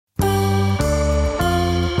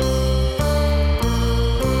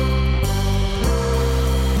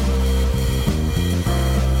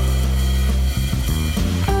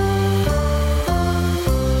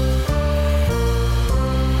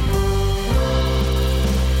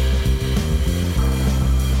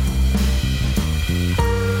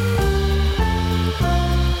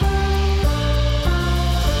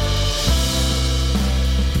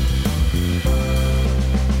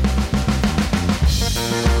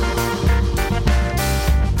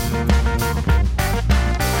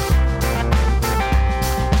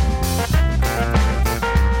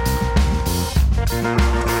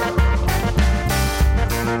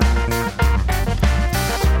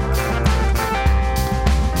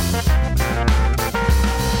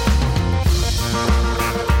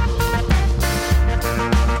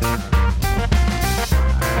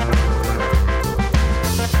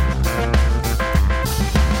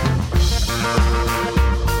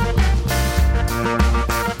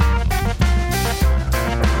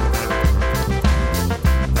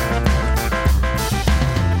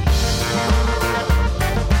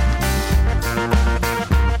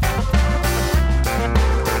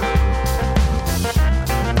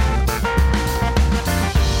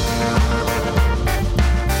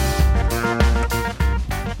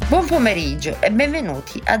pomeriggio e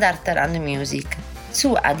benvenuti ad Art Around Music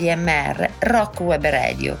su ADMR Rock Web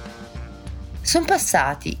Radio. Sono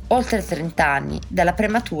passati oltre 30 anni dalla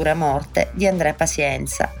prematura morte di Andrea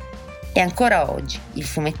Pazienza e ancora oggi il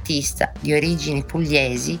fumettista di origini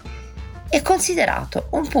pugliesi è considerato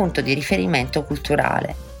un punto di riferimento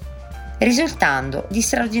culturale, risultando di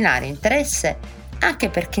straordinario interesse anche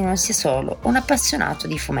per chi non sia solo un appassionato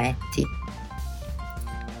di fumetti.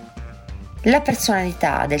 La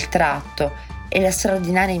personalità del tratto e la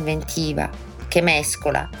straordinaria inventiva che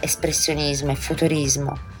mescola espressionismo e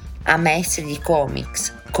futurismo a maestri di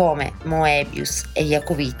comics come Moebius e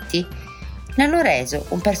Jacovitti l'hanno reso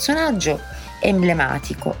un personaggio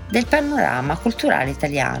emblematico del panorama culturale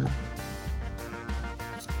italiano.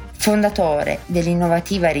 Fondatore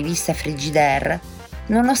dell'innovativa rivista Frigidaire,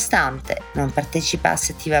 nonostante non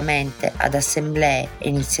partecipasse attivamente ad assemblee e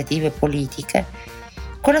iniziative politiche,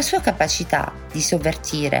 con la sua capacità di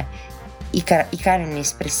sovvertire i canoni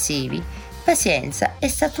espressivi, Pazienza è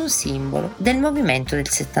stato un simbolo del movimento del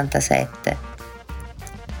 77.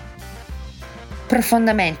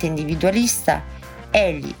 Profondamente individualista,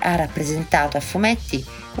 egli ha rappresentato a fumetti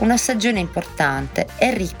una stagione importante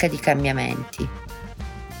e ricca di cambiamenti.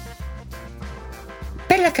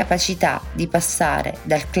 Per la capacità di passare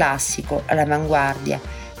dal classico all'avanguardia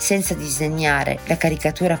senza disegnare la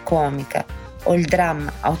caricatura comica o il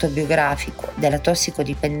dramma autobiografico della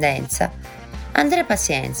tossicodipendenza, Andrea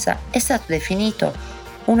Pazienza è stato definito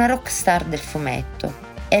una rockstar del fumetto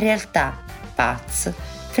e in realtà Paz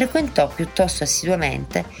frequentò piuttosto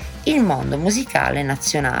assiduamente il mondo musicale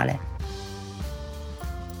nazionale.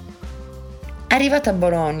 Arrivato a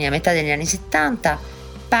Bologna a metà degli anni 70,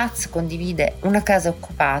 Paz condivide una casa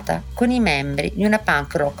occupata con i membri di una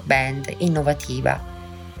punk rock band innovativa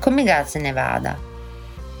come Gas Nevada,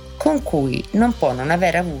 con cui non può non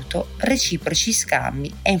aver avuto reciproci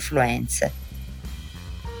scambi e influenze.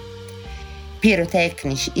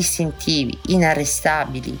 Pirotecnici, istintivi,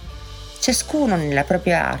 inarrestabili, ciascuno nella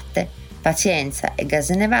propria arte, Pazienza e Gas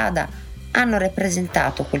Nevada hanno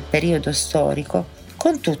rappresentato quel periodo storico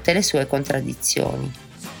con tutte le sue contraddizioni.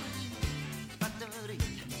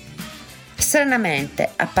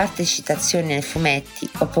 Stranamente, a parte citazioni nei fumetti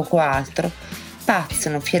o poco altro, Paz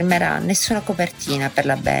non firmerà nessuna copertina per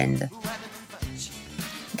la band.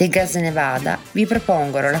 Dei Gas Nevada vi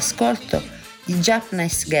propongono l'ascolto di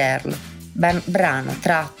Japanese Girl, brano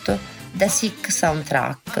tratto da Sick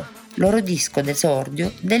Soundtrack, loro disco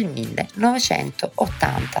d'esordio del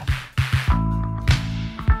 1980.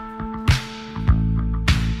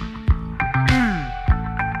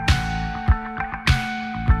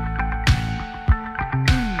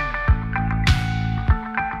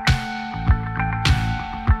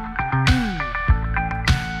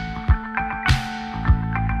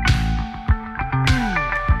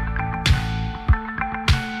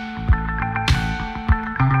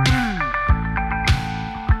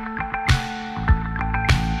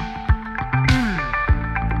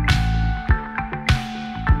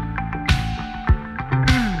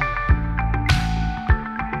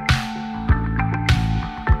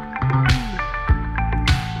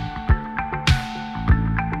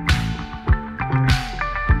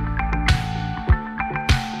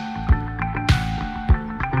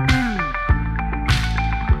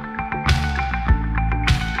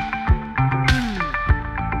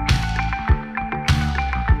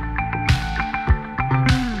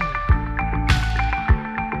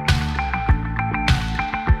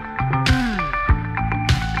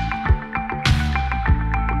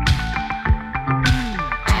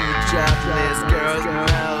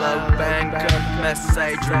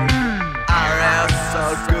 Message RL so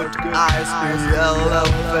good eyes, yellow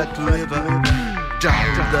fat liver.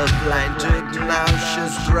 Down the blanket, now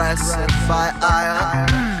she's dressed by iron.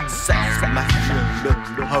 Sex machine, look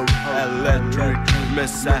how electric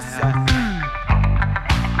missile.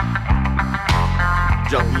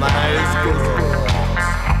 Job nice girl.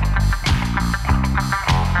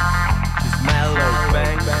 She's mellow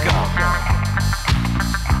Bangkok.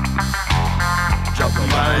 Job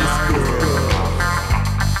nice girl.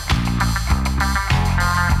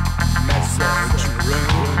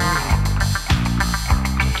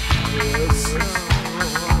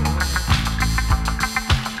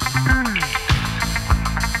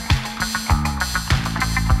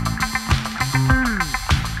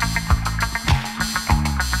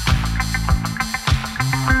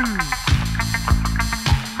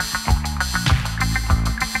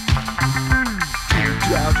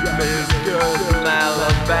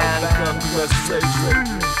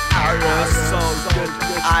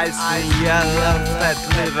 Eyes and yellow fat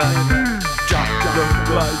liver.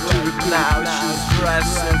 Now she's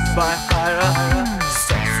dressed by Ira.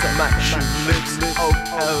 She lives on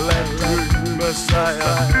electric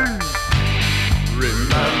messiah.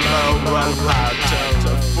 Remember when our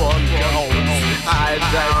telephone goes? I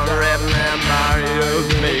don't remember you.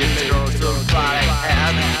 Me through the body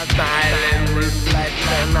and smiling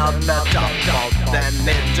reflection of the top of the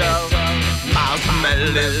needle. My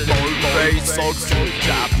smell is full face so to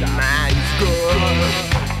top nice girl.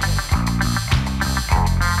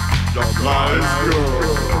 The nice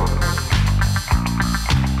girl.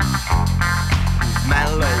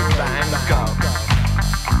 Mellow Bangkok.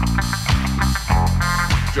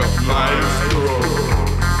 Just nice girl.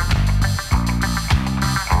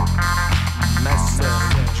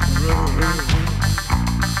 Message room.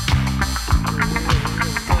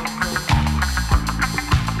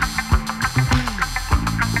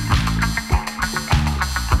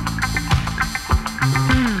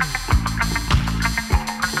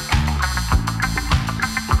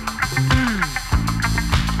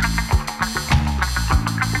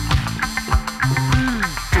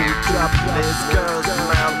 These girls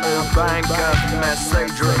Mellow Bangkok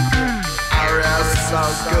message room. Andrea so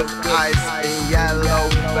good, eyes in yellow,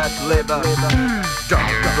 fat liver.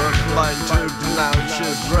 Dark blind tube, now she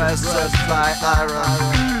dresses by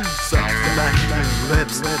iron. Sex smashing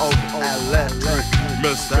lips of electric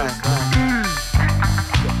mistake.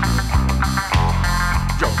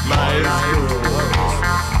 Just nice girls.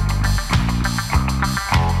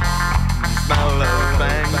 Mellow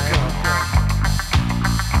Bangkok.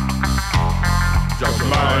 Just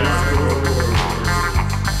nice girls.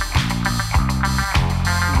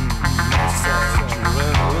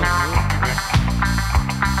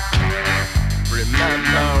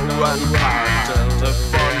 Remember one part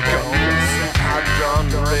telephone calls. I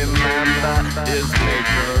don't remember his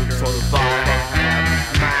beautiful body.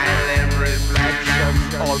 Smiling reflection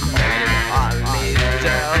of my needle.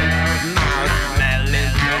 Now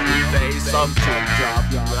smelling face of two-drop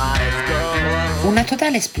nice girl. Una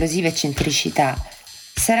totale esplosiva eccentricità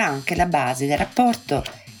sarà anche la base del rapporto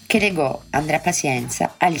che legò Andrea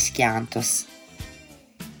Pazienza agli Schiantos.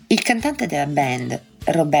 Il cantante della band,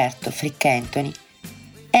 Roberto Frick Anthony,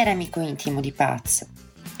 era amico intimo di Paz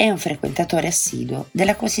e un frequentatore assiduo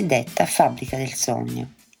della cosiddetta fabbrica del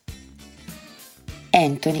sogno.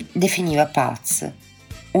 Anthony definiva Paz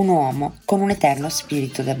un uomo con un eterno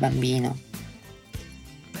spirito da bambino.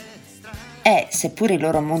 E, seppure i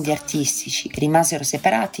loro mondi artistici rimasero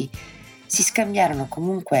separati, si scambiarono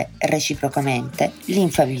comunque reciprocamente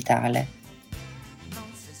linfa vitale.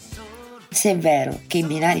 Se è vero che i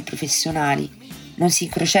binari professionali non si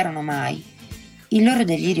incrociarono mai, il loro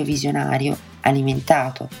delirio visionario,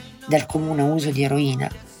 alimentato dal comune uso di eroina,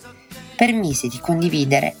 permise di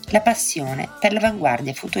condividere la passione per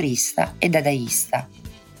l'avanguardia futurista e dadaista.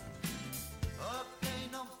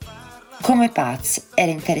 Come Paz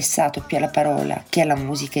era interessato più alla parola che alla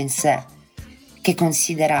musica in sé, che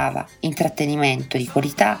considerava intrattenimento di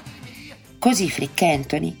qualità, così Frick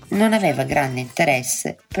Anthony non aveva grande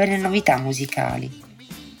interesse per le novità musicali,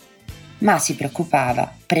 ma si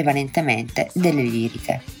preoccupava prevalentemente delle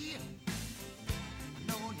liriche.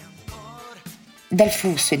 Dal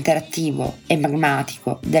flusso interattivo e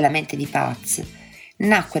magmatico della mente di Paz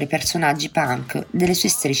nacquero i personaggi punk delle sue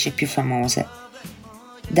strisce più famose.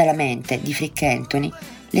 Dalla mente di Frick Anthony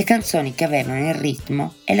le canzoni che avevano il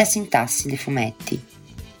ritmo e la sintassi dei fumetti.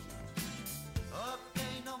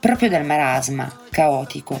 Proprio dal marasma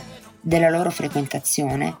caotico della loro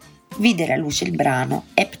frequentazione vide la luce il brano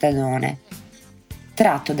Eptadone,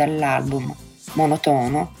 tratto dall'album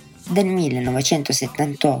Monotono del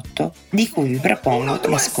 1978, di cui vi propongo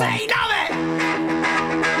l'ascolto.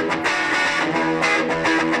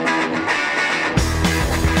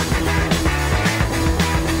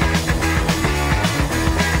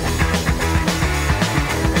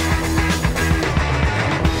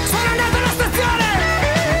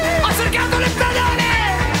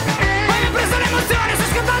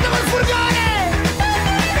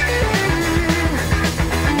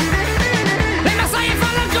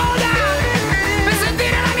 Per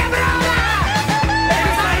sentire la mia prova e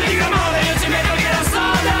mi fai di amore, io ci metto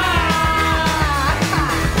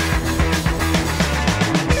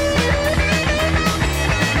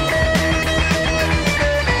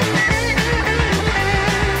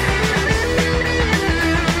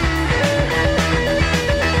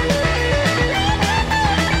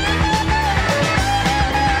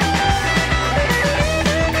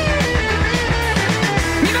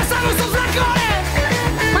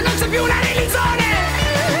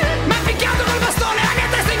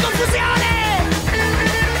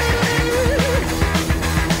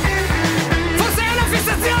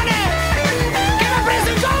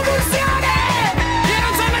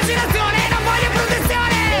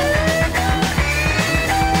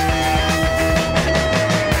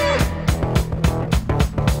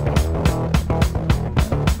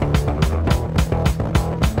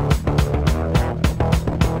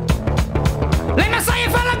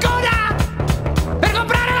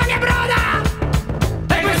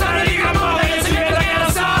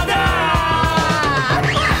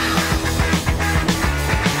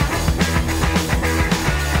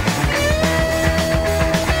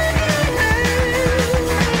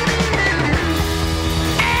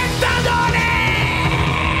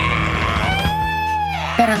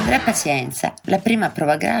Per Andrea Pazienza, la prima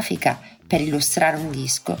prova grafica per illustrare un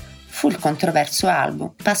disco fu il controverso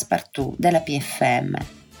album Passepartout della PFM,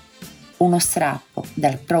 uno strappo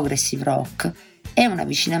dal progressive rock e un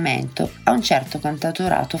avvicinamento a un certo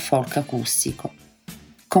cantautorato folk acustico,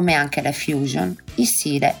 come anche la fusion in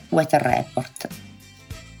stile Weather Report.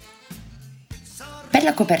 Per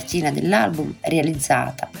la copertina dell'album,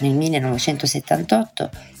 realizzata nel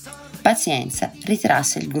 1978, Pazienza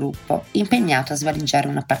ritrasse il gruppo impegnato a svaligiare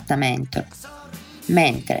un appartamento,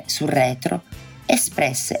 mentre sul retro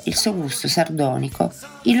espresse il suo gusto sardonico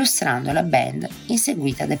illustrando la band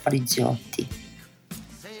inseguita dai poliziotti.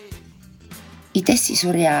 I testi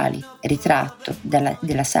surreali, ritratto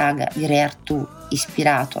della saga di Re Artù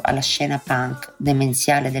ispirato alla scena punk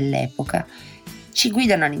demenziale dell'epoca, ci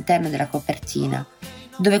guidano all'interno della copertina,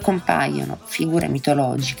 dove compaiono figure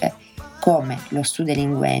mitologiche come lo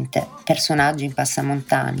studelinguente, personaggio in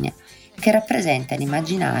passamontagna, che rappresenta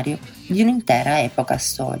l'immaginario di un'intera epoca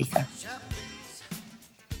storica.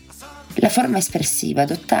 La forma espressiva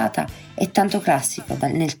adottata è tanto classica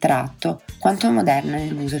nel tratto quanto moderna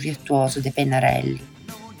nell'uso virtuoso dei pennarelli.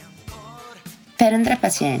 Per Andrea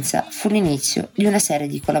Pazienza fu l'inizio di una serie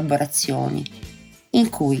di collaborazioni in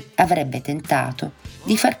cui avrebbe tentato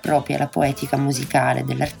di far propria la poetica musicale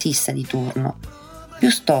dell'artista di turno,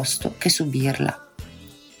 piuttosto che subirla.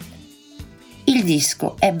 Il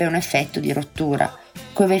disco ebbe un effetto di rottura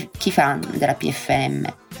coi vecchi fan della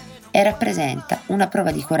PFM e rappresenta una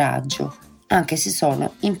prova di coraggio, anche se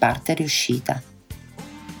solo in parte riuscita.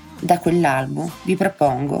 Da quell'album vi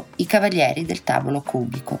propongo I Cavalieri del Tavolo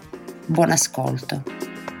Cubico. Buon ascolto.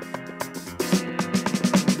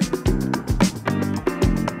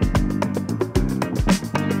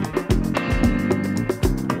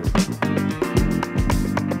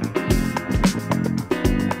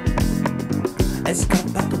 È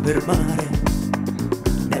scappato per mare,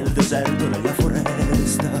 nel deserto, nella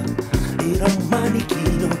foresta, era un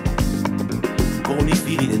manichino con i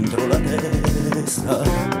fili dentro la testa.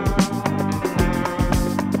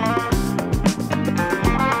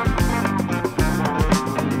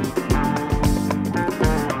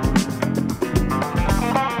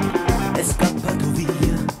 È scappato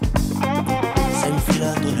via, si è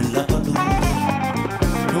infilato nella palude,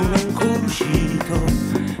 non è ancora uscito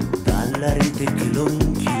dalla rete che lo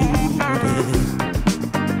inchiude.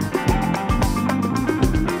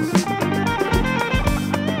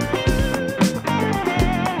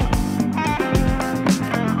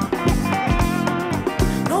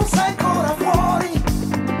 Non sei ancora fuori,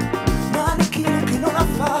 manichino che non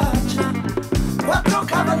affaccia, 4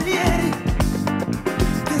 cavalieri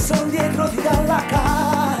che son dietro ti dà la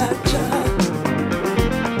caccia.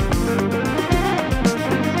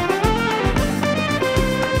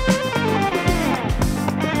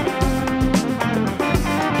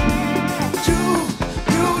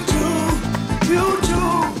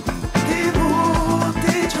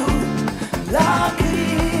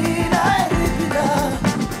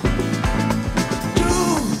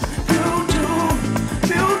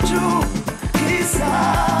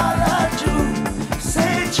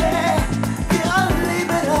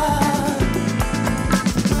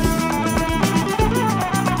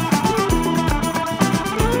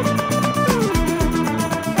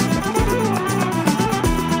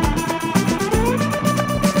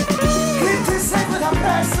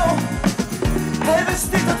 È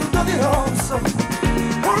vestito tutto di rosso,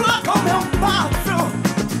 urla come un pazzo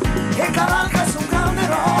che cavalca su un grande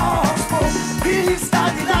rospo. Chi sta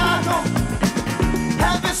di lato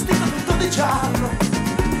è vestito tutto di giallo,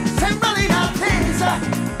 sembra lì in attesa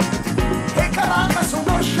che cavalca su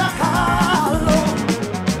uno sciacallo.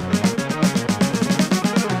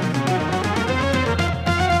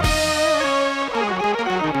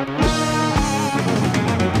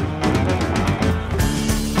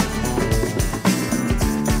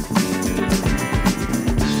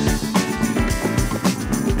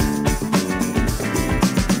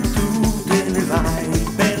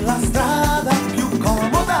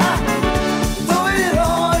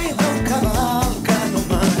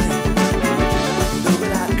 Dove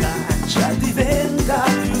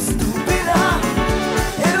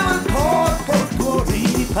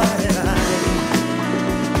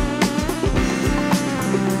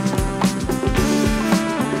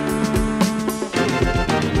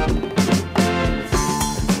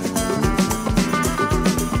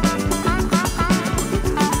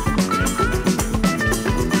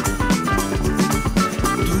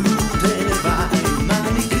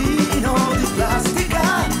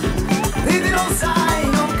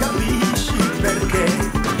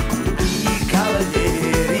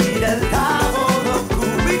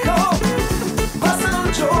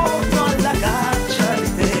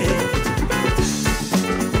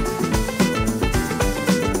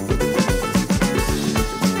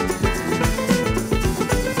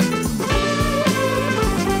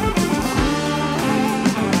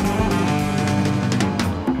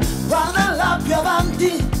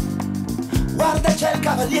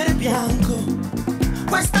cavaliere bianco,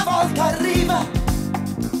 questa volta arriva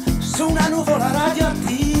su una nuvola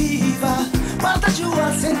radioattiva. Guarda giù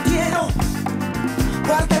al sentiero,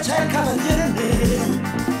 guarda c'è il cavaliere nero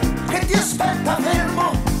che ti aspetta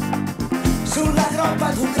fermo sulla groppa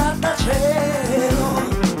d'un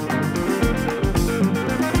grattacielo.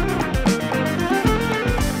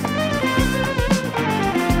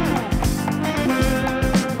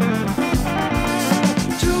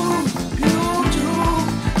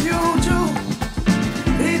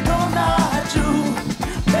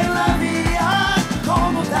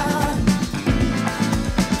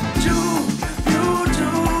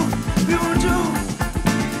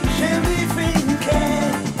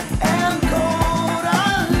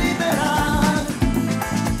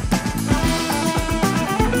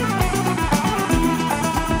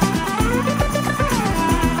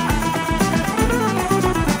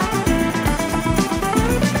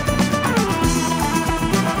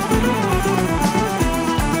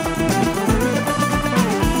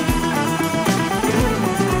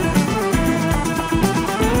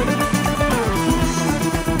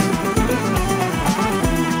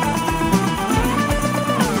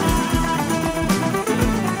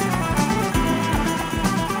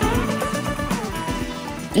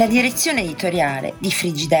 La direzione editoriale di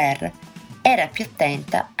Frigidaire era più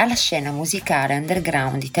attenta alla scena musicale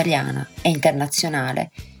underground italiana e internazionale,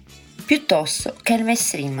 piuttosto che al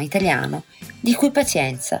mainstream italiano, di cui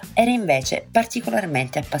Pazienza era invece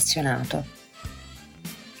particolarmente appassionato.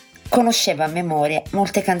 Conosceva a memoria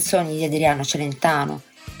molte canzoni di Adriano Celentano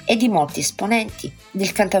e di molti esponenti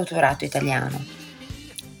del cantautorato italiano.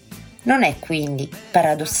 Non è quindi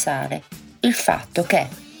paradossale il fatto che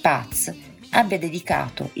Paz abbia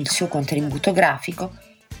dedicato il suo contributo grafico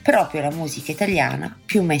proprio alla musica italiana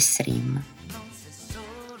più mainstream.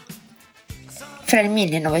 Fra il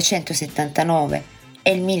 1979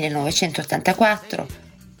 e il 1984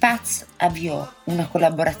 Paz avviò una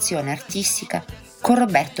collaborazione artistica con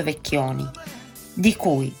Roberto Vecchioni, di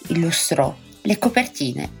cui illustrò le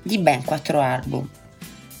copertine di ben 4 album.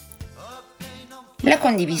 La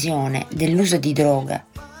condivisione dell'uso di droga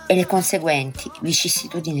e le conseguenti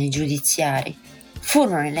vicissitudini giudiziarie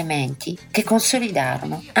furono elementi che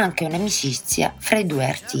consolidarono anche un'amicizia fra i due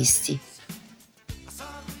artisti.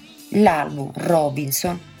 L'album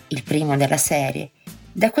Robinson, il primo della serie,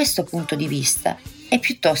 da questo punto di vista è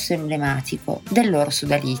piuttosto emblematico del loro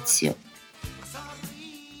sodalizio.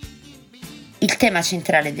 Il tema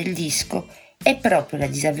centrale del disco è proprio la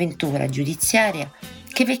disavventura giudiziaria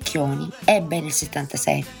che Vecchioni ebbe nel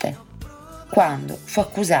 1977, quando fu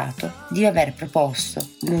accusato di aver proposto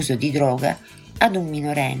l'uso di droga ad un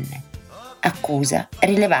minorenne, accusa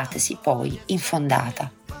rilevatasi poi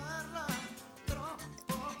infondata.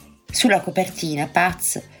 Sulla copertina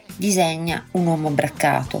Paz disegna un uomo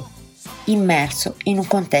braccato, immerso in un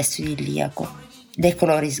contesto idilliaco, dai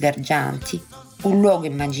colori sgargianti, un luogo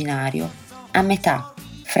immaginario a metà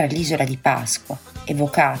fra l'isola di Pasqua,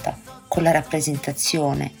 evocata con la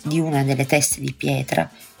rappresentazione di una delle teste di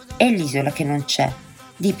pietra, e l'isola che non c'è,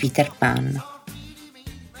 di Peter Pan.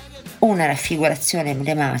 Una raffigurazione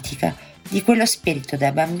emblematica di quello spirito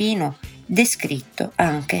da bambino descritto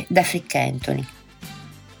anche da Frick Anthony.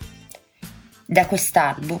 Da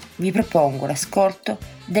quest'album vi propongo l'ascolto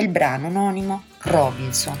del brano anonimo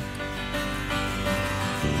Robinson.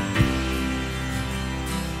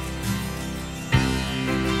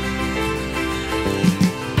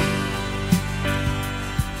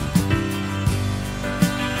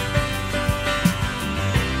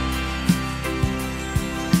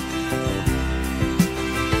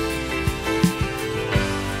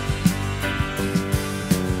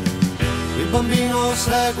 Il bambino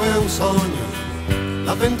segue un sogno,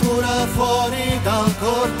 l'avventura fuori dal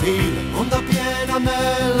cortile, onda piena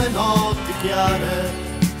nelle notti chiare.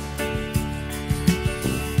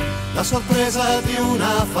 La sorpresa di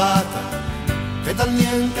una fata che dal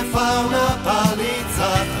niente fa una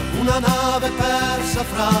palizzata, una nave persa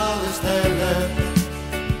fra le stelle.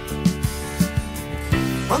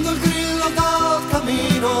 Quando il grillo dal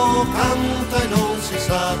camino canta e non si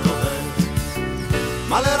sa dov'è,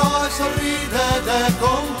 ma l'eroe sorride ed è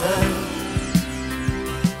con te.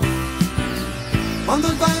 Quando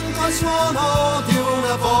il vento è il suono di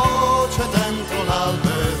una voce dentro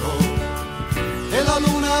l'albero e la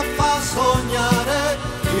luna fa sognare,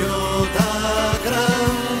 io da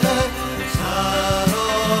grande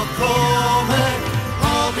sarò come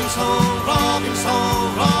Robinson,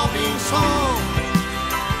 Robinson, Robinson,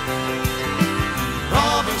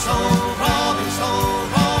 Robinson, Robinson,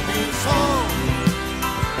 Robinson,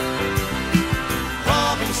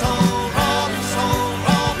 Robinson, Robinson,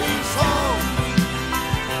 Robinson,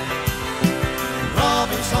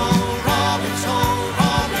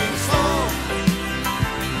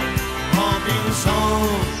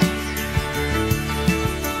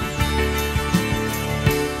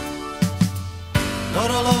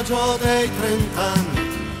 viaggio dei 30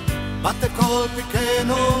 anni, batte colpi che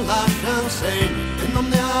non lasciano segni e non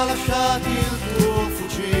ne ha lasciati il tuo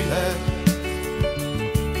fucile.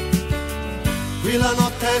 Qui la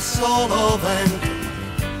notte è solo vento,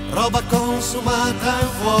 roba consumata e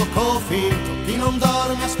fuoco finto. Chi non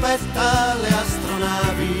dorme aspetta le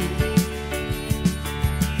astronavi.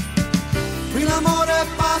 Qui l'amore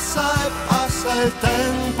passa e passa il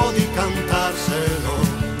tempo di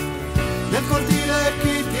cantarselo. Nel cortile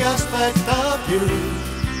chi ti aspetta più?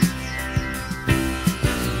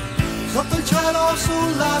 Sotto il cielo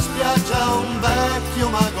sulla spiaggia un vecchio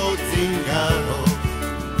mago zingaro,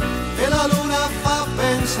 e la luna fa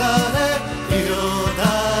pensare io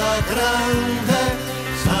da grande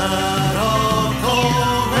sarò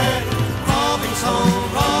come Robinson,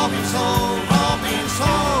 Robinson,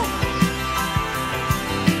 Robinson,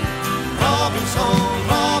 Robinson,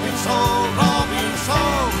 Robinson, Robinson,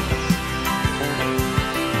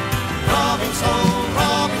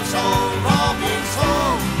 Robinson, Robinson,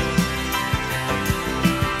 Robinson,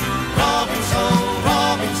 Robinson,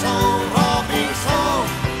 Robinson, Robinson,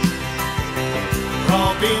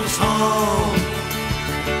 Robinson.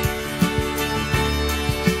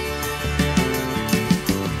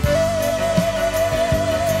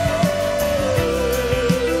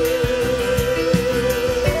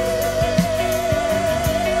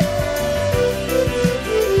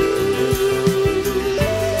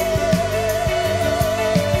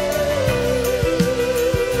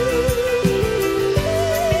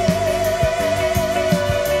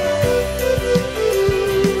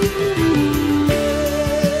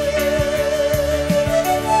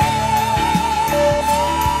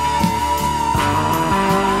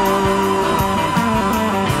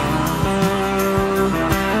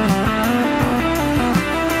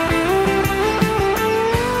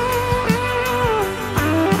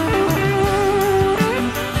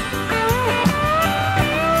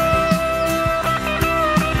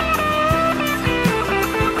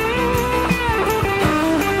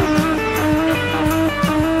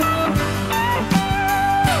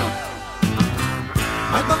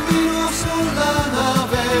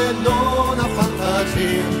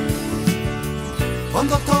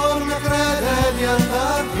 Quando torna crede di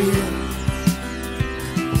andar via,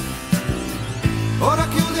 ora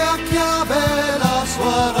chiude a chiave la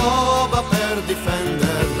sua roba per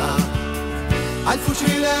difenderla, ha il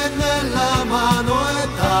fucile nella mano e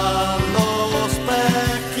dallo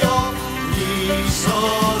specchio gli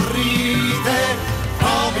sorride.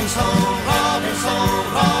 Robinson, Robinson,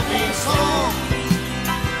 Robinson,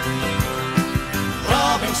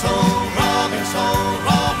 Robinson, Robinson, Robinson,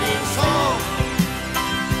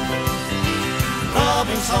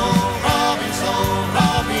 Robinson,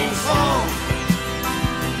 Robinson, Robinson,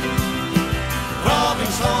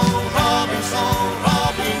 Robinson, Robinson,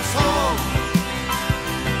 Robinson,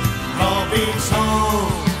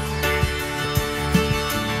 Robinson.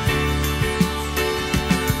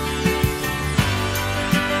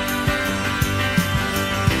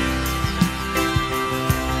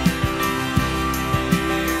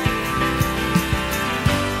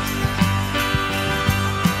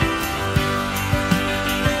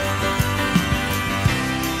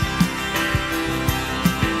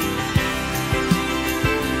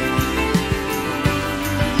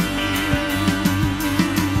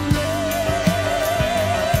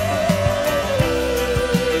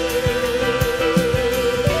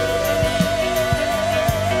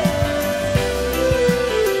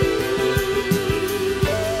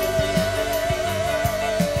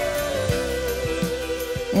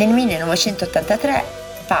 Nel 1983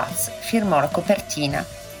 Paz firmò la copertina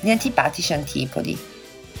di Antipatici Antipodi,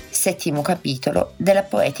 settimo capitolo della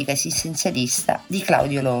poetica esistenzialista di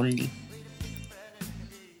Claudio Lolli.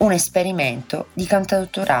 Un esperimento di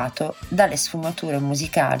cantautorato dalle sfumature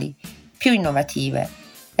musicali più innovative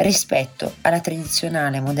rispetto alla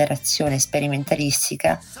tradizionale moderazione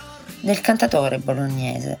sperimentalistica del cantautore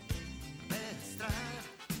bolognese.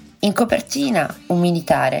 In copertina un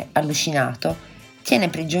militare allucinato tiene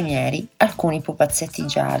prigionieri alcuni pupazzetti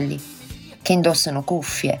gialli che indossano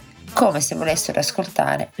cuffie come se volessero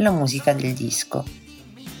ascoltare la musica del disco.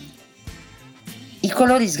 I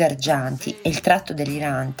colori sgargianti e il tratto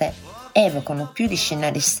delirante evocano più gli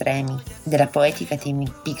scenari estremi della poetica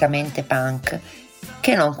tipicamente punk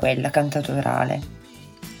che non quella cantautorale.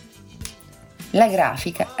 La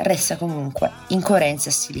grafica resta comunque in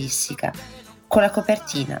coerenza stilistica con la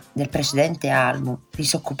copertina del precedente album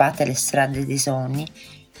Disoccupate le strade dei sogni,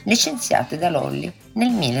 licenziato da Lolli nel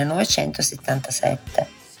 1977.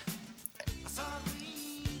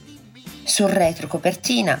 Sul retro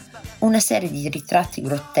copertina una serie di ritratti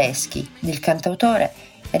grotteschi del cantautore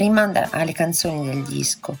rimanda alle canzoni del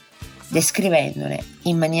disco, descrivendone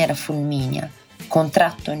in maniera fulminea, con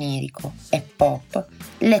tratto onirico e pop,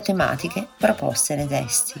 le tematiche proposte nei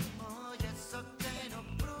testi.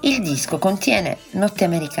 Il disco contiene Notte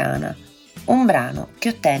Americana, un brano che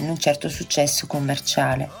ottenne un certo successo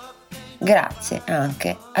commerciale, grazie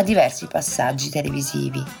anche a diversi passaggi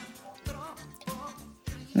televisivi.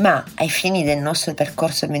 Ma ai fini del nostro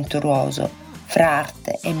percorso avventuroso fra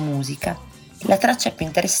arte e musica, la traccia più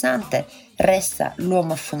interessante resta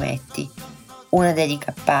L'uomo a fumetti, una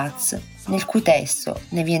dedica a Paz, nel cui testo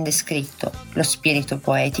ne viene descritto lo spirito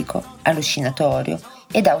poetico, allucinatorio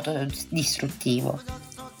ed autodistruttivo,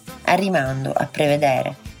 arrivando a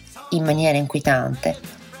prevedere, in maniera inquietante,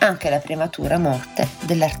 anche la prematura morte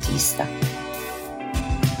dell'artista.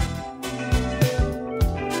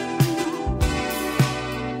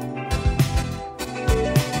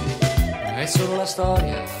 È solo la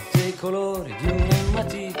storia dei colori di una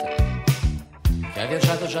matita che ha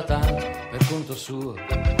viaggiato già tanto per conto suo.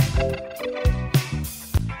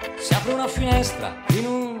 Si apre una finestra in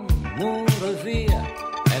un muro e via,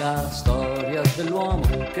 è la storia dell'uomo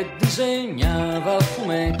che disegnava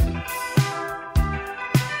fumetti.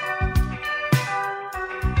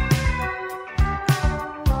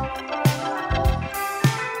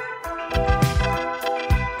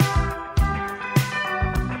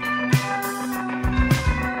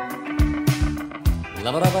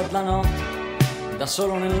 Lavorava la notte da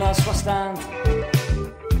solo nella sua stanza,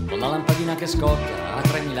 con la lampadina che scotta a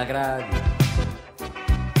 3000 gradi.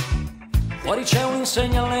 Fuori c'è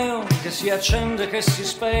un'insegna al neon che si accende, che si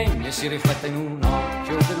spegne e si riflette in un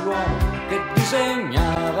occhio dell'uomo che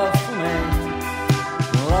disegnava fumetti.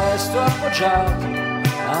 Resto appoggiato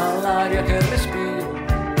all'aria che respiro,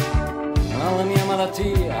 alla mia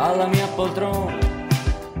malattia, alla mia poltrona.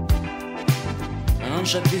 Non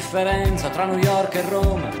c'è differenza tra New York e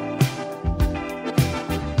Roma,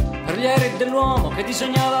 per gli aerei dell'uomo che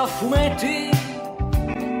disegnava fumetti.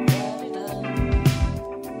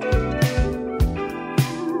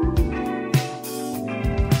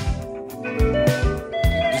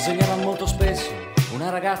 Disegnava molto spesso una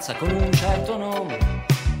ragazza con un certo nome,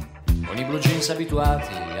 con i blue jeans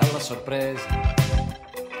abituati alla sorpresa.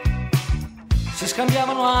 Si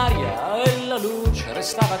scambiavano aria e la luce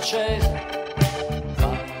restava accesa.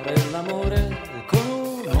 L'amore con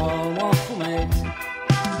un uomo a fumetti.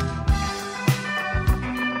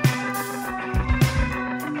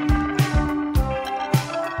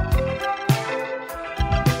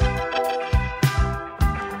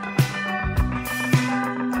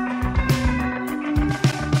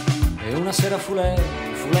 E una sera fu lei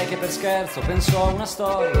che per scherzo pensò a una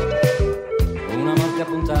storia, una notte a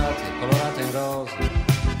puntate colorata in rosa.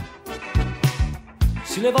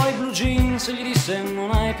 Si levò i blue jeans e gli disse: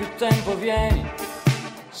 non hai più tempo, vieni,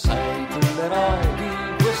 sei tu l'eroe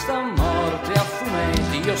di questa morte a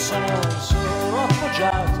fumetti. Io sono solo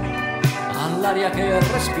appoggiato all'aria che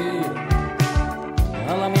respiro,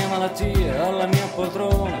 alla mia malattia, alla mia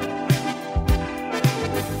poltrona.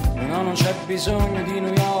 No, non c'è bisogno di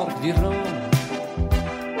New York, di Roma,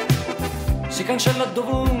 si cancella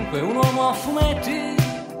dovunque un uomo a fumetti.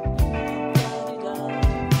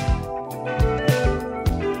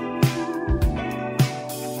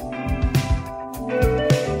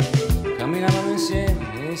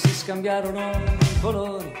 Scambiarono i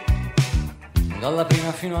colori dalla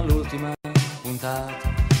prima fino all'ultima puntata.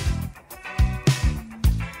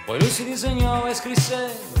 Poi lui si disegnò e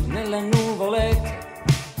scrisse nelle nuvolette: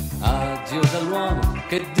 addio dall'uomo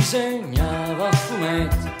che disegnava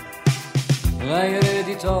fumetti. Lei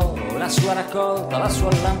ereditò la sua raccolta, la sua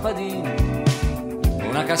lampadina,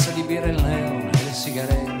 una cassa di birra, il neon e le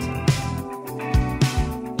sigarette.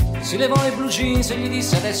 Si levò i blue jeans e gli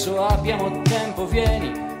disse: adesso abbiamo tempo,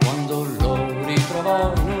 vieni. Quando lo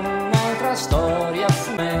ritrovò in un'altra storia a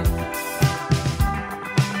fumetti.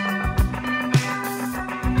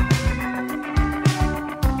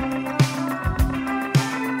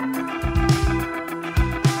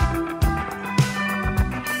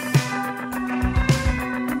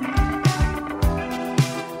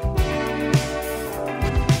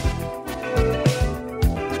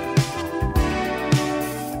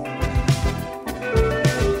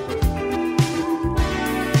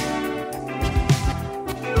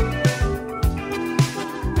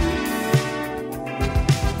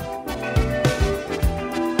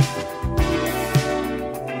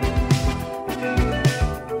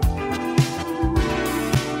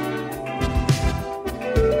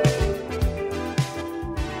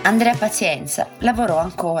 Andrea Pazienza lavorò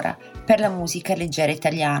ancora per la musica leggera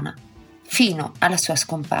italiana, fino alla sua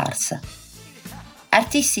scomparsa.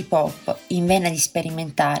 Artisti pop, in vena di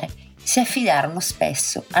sperimentare, si affidarono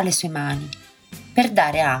spesso alle sue mani, per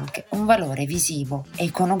dare anche un valore visivo e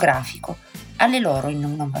iconografico alle loro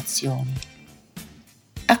innovazioni.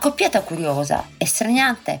 Accoppiata curiosa e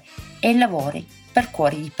straniante è il lavoro per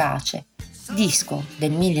Cuori di Pace, disco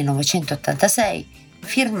del 1986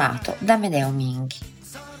 firmato da Amedeo Minghi.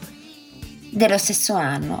 Dello stesso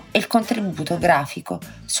anno è il contributo grafico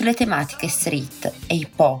sulle tematiche street e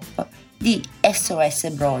hip hop di SOS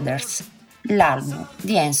Brothers, l'album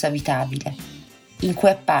di Enzo Abitabile, in cui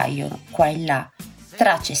appaiono qua e là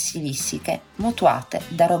tracce stilistiche mutuate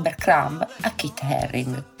da Robert Crumb a Kit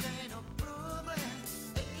Haring.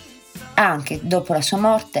 Anche dopo la sua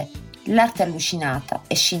morte, l'arte allucinata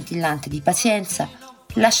e scintillante di Pazienza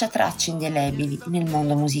lascia tracce indelebili nel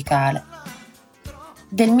mondo musicale.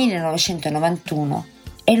 Del 1991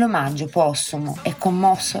 è l'omaggio postumo e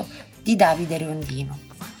commosso di Davide Riondino,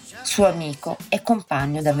 suo amico e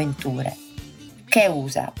compagno d'avventure, che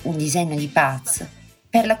usa un disegno di Paz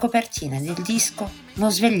per la copertina del disco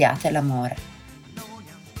Non svegliate l'amore.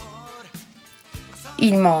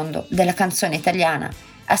 Il mondo della canzone italiana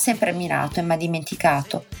ha sempre ammirato e mai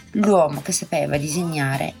dimenticato l'uomo che sapeva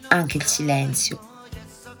disegnare anche il silenzio.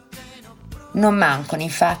 Non mancano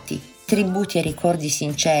infatti tributi e ricordi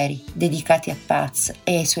sinceri dedicati a Paz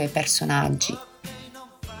e ai suoi personaggi.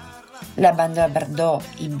 La banda Bardot,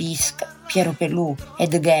 i Bisc, Piero Pelù e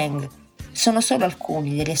The Gang sono solo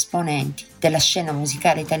alcuni degli esponenti della scena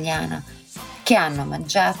musicale italiana che hanno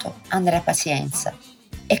omaggiato Andrea Pazienza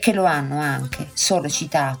e che lo hanno anche solo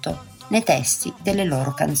citato nei testi delle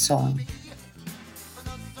loro canzoni.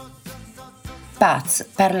 Paz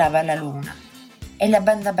parlava alla luna e la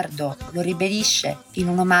banda Bardot lo ribadisce in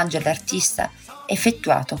un omaggio all'artista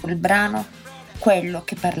effettuato col brano Quello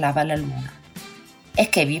che parlava alla luna e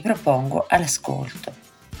che vi propongo all'ascolto.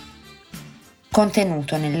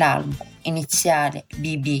 Contenuto nell'album iniziale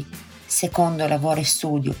BB, secondo lavoro e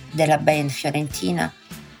studio della band fiorentina,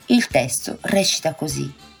 il testo recita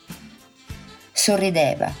così: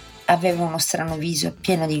 sorrideva, aveva uno strano viso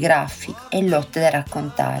pieno di graffi e lotte da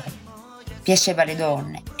raccontare, piaceva alle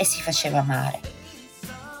donne e si faceva amare.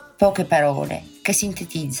 Poche parole che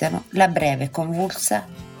sintetizzano la breve e convulsa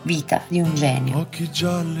vita di un genio. Occhi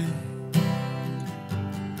gialli,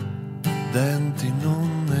 denti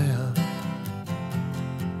non ne ha,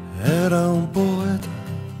 era un poeta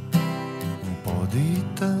un po' di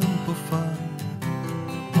tempo fa.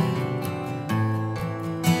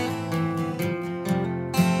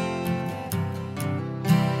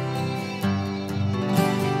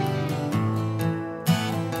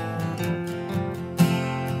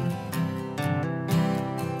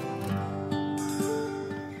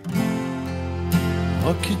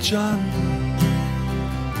 Occhi gialli,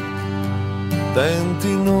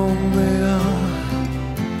 denti non ne ha,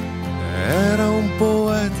 era un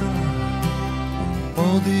poeta un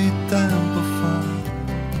po' di tempo fa,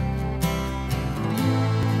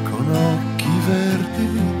 con occhi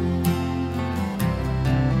verdi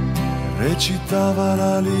recitava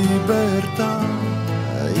la libertà,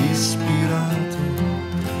 ispirato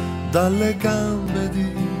dalle gambe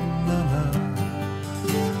di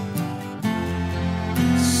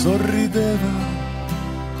sorrideva,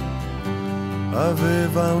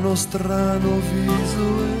 aveva uno strano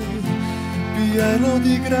viso pieno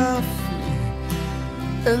di graffi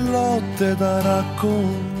e lotte da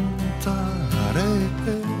raccontare,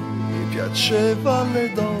 mi piaceva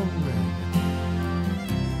alle donne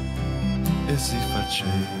e si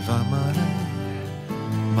faceva amare,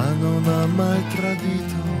 ma non ha mai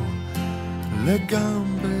tradito le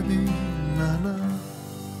gambe di Nana.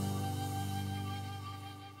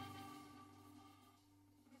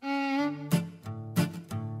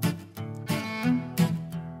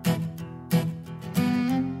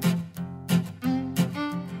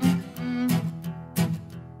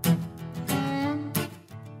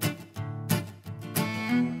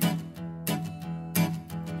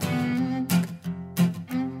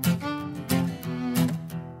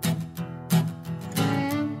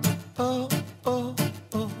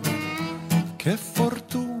 Che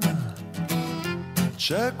fortuna,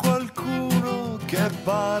 c'è qualcuno che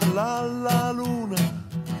parla alla luna.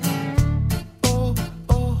 Oh,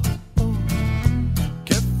 oh, oh,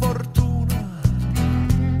 che fortuna,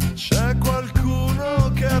 c'è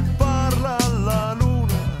qualcuno che parla alla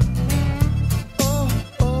luna. Oh,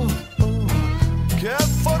 oh, oh, che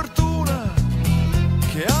fortuna,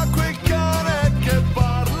 che ha quel cane che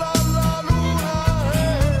parla alla luna.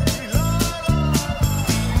 Ehi, la, la.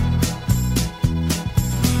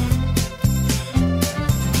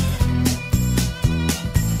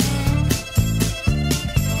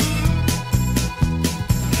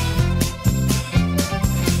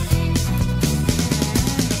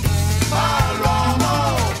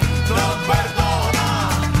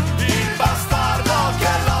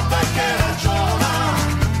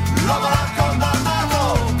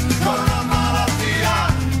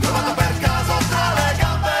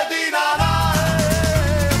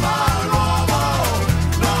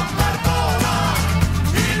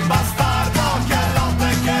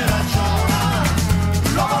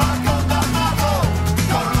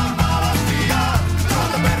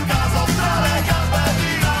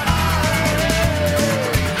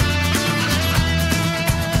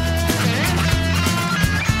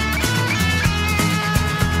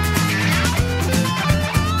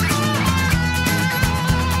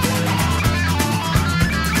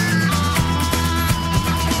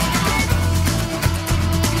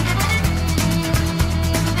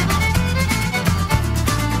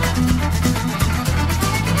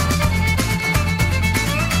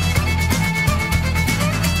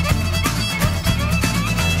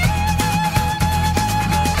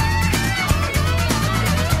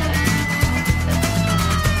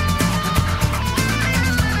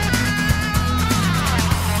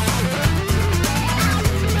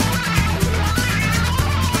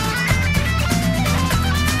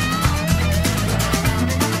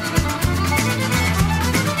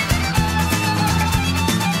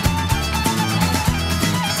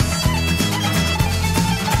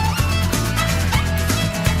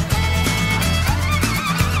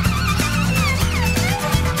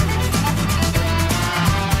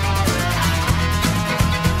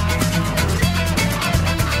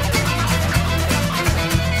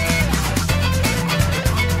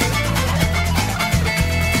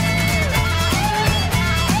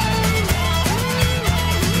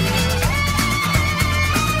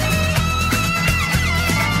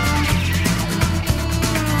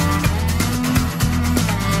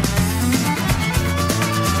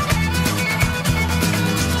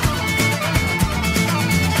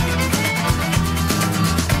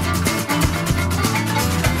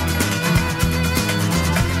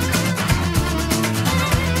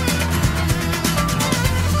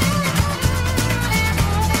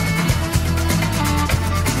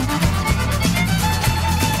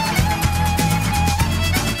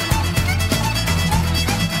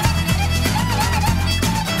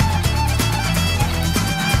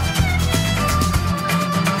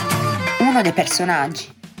 Uno dei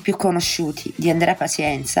personaggi più conosciuti di Andrea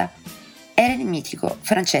Pazienza era il mitico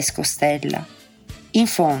Francesco Stella, in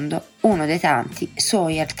fondo uno dei tanti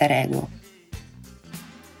suoi alter ego.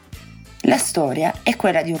 La storia è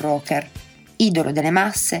quella di un rocker, idolo delle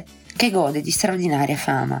masse, che gode di straordinaria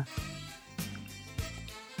fama.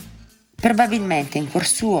 Probabilmente in cuor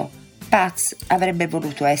suo Paz avrebbe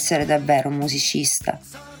voluto essere davvero un musicista,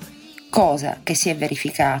 cosa che si è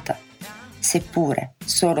verificata, seppure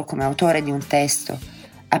solo come autore di un testo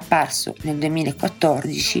apparso nel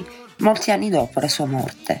 2014, molti anni dopo la sua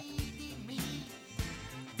morte.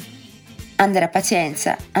 Andrea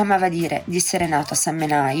Pazienza amava dire di essere nato a San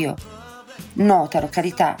Menaio, nota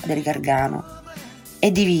località del Gargano,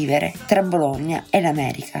 e di vivere tra Bologna e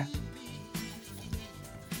l'America.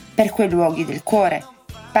 Per quei luoghi del cuore,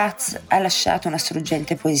 Paz ha lasciato una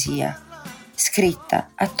struggente poesia, scritta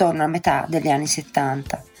attorno a metà degli anni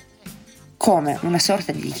 70, come una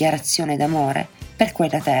sorta di dichiarazione d'amore per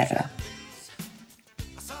quella terra.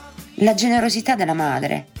 La generosità della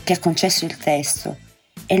madre che ha concesso il testo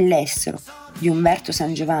e l'estro di Umberto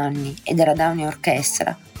San Giovanni e della Downy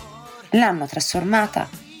Orchestra l'hanno trasformata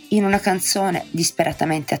in una canzone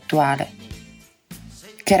disperatamente attuale,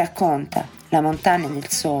 che racconta la montagna del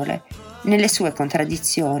sole nelle sue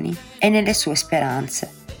contraddizioni e nelle sue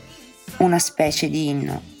speranze, una specie di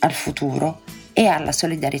inno al futuro e alla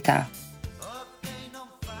solidarietà.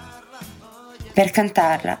 Per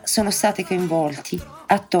cantarla sono stati coinvolti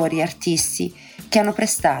attori e artisti che hanno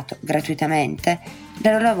prestato gratuitamente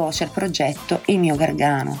la loro voce al progetto Il mio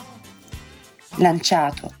Gargano,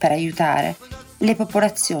 lanciato per aiutare le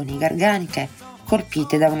popolazioni garganiche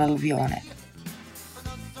colpite da un'alluvione.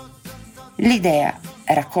 L'idea,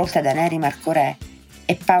 raccolta da Neri Marco Re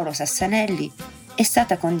e Paolo Sassanelli, è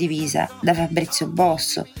stata condivisa da Fabrizio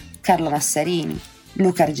Bosso, Carlo Massarini,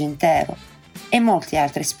 Luca Argentero e molti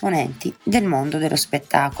altri esponenti del mondo dello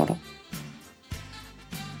spettacolo.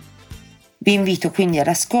 Vi invito quindi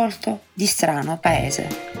all'ascolto di Strano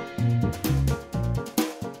Paese.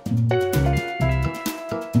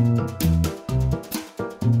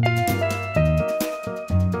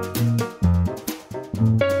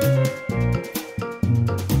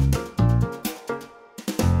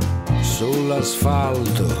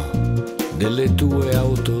 Sull'asfalto delle tue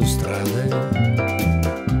autostrade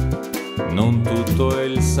non tutto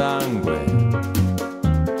il sangue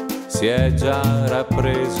si è già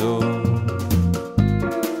rappreso.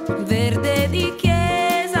 Verde di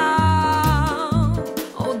chiesa,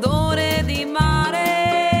 odore di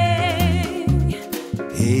mare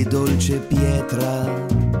e dolce pietra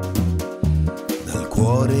dal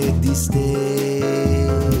cuore disteso.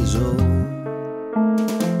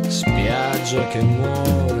 Spiaggia che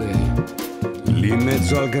muore lì in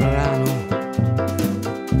mezzo al grano,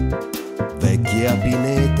 vecchia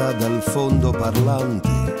pineta dal fondo parlante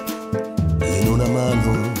in una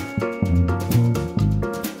mano.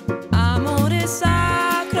 amore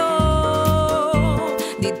sacro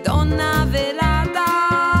di donna velata,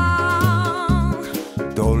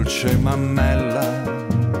 dolce mammella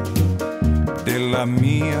della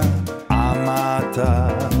mia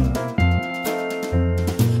amata.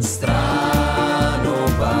 Strano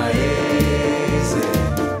paese,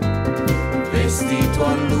 vestito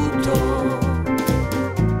a lutto,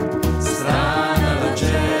 strana la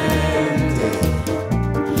gente,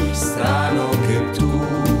 strano che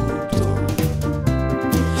tutto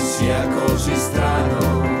sia così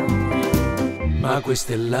strano, ma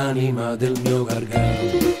questa è l'anima del mio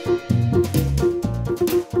Gargano.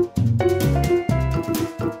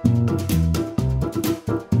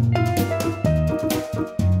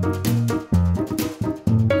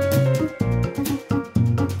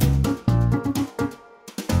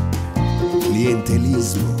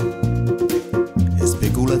 Clientelismo e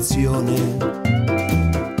speculazione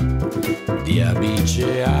Di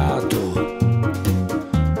abiceato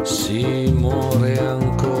si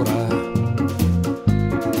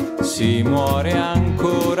muore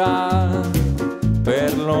ancora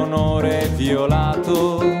per l'onore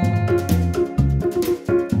violato.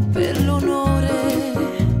 per l'onore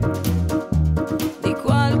di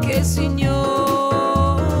qualche signora.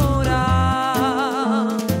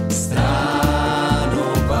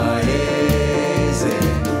 Strano paese,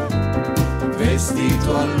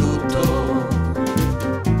 vestito a lutto,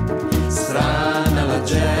 strana la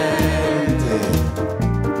gente,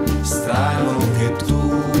 strano che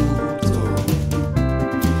tutto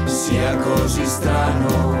sia così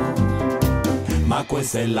strano, ma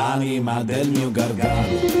questa è l'anima del mio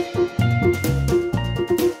Gargano.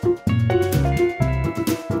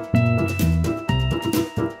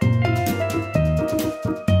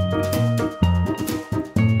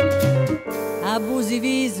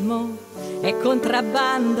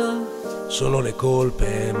 contrabbando. Sono le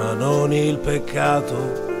colpe, ma non il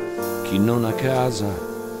peccato. Chi non ha casa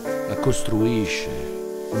la costruisce.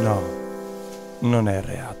 No, non è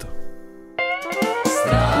reato.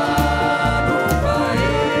 Strano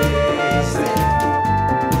paese,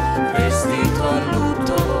 vestito a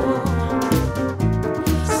lutto,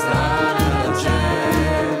 strana la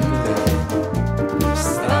gente,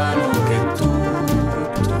 strano che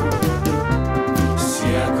tutto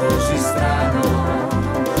sia così strano.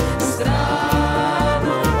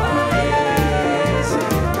 Strano paese,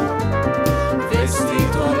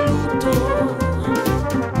 vestito a lutto,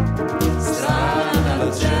 strana la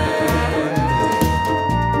gente,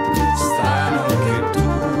 strano che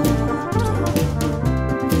tutto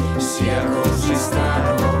sia così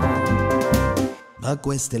strano. Ma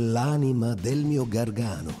questa è l'anima del mio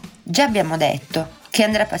Gargano. Già abbiamo detto che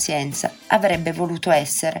Andrea Pazienza avrebbe voluto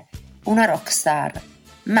essere una rock star,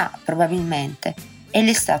 ma probabilmente egli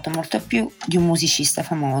è stato molto più di un musicista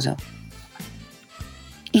famoso.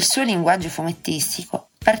 Il suo linguaggio fumettistico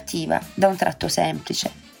partiva da un tratto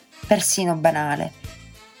semplice, persino banale,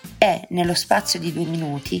 e nello spazio di 2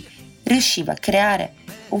 minuti riusciva a creare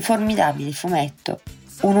un formidabile fumetto,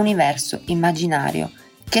 un universo immaginario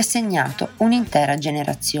che ha segnato un'intera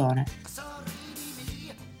generazione.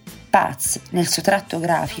 Paz, nel suo tratto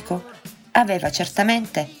grafico, aveva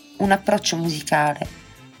certamente un approccio musicale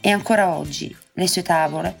e ancora oggi le sue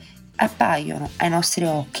tavole appaiono ai nostri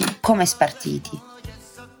occhi come spartiti.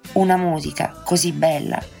 Una musica così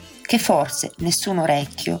bella che forse nessun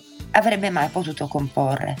orecchio avrebbe mai potuto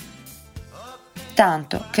comporre.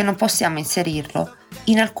 Tanto che non possiamo inserirlo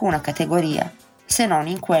in alcuna categoria se non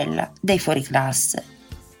in quella dei fuoriclasse.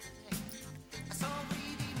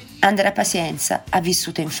 Andrea Pazienza ha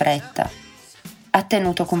vissuto in fretta, ha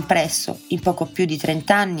tenuto compresso in poco più di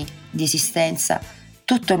 30 anni di esistenza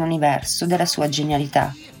tutto l'universo della sua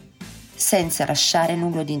genialità, senza lasciare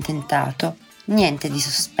nulla di intentato, niente di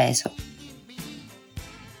sospeso.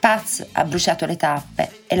 Paz ha bruciato le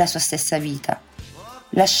tappe e la sua stessa vita,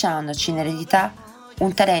 lasciandoci in eredità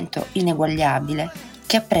un talento ineguagliabile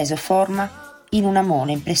che ha preso forma in una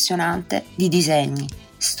mole impressionante di disegni,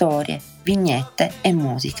 storie, vignette e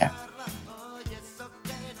musica.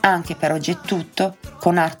 Anche per oggi è tutto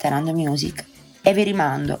con Art and Music e vi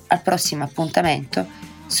rimando al prossimo appuntamento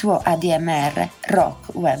su ADMR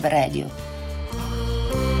Rock Web Radio.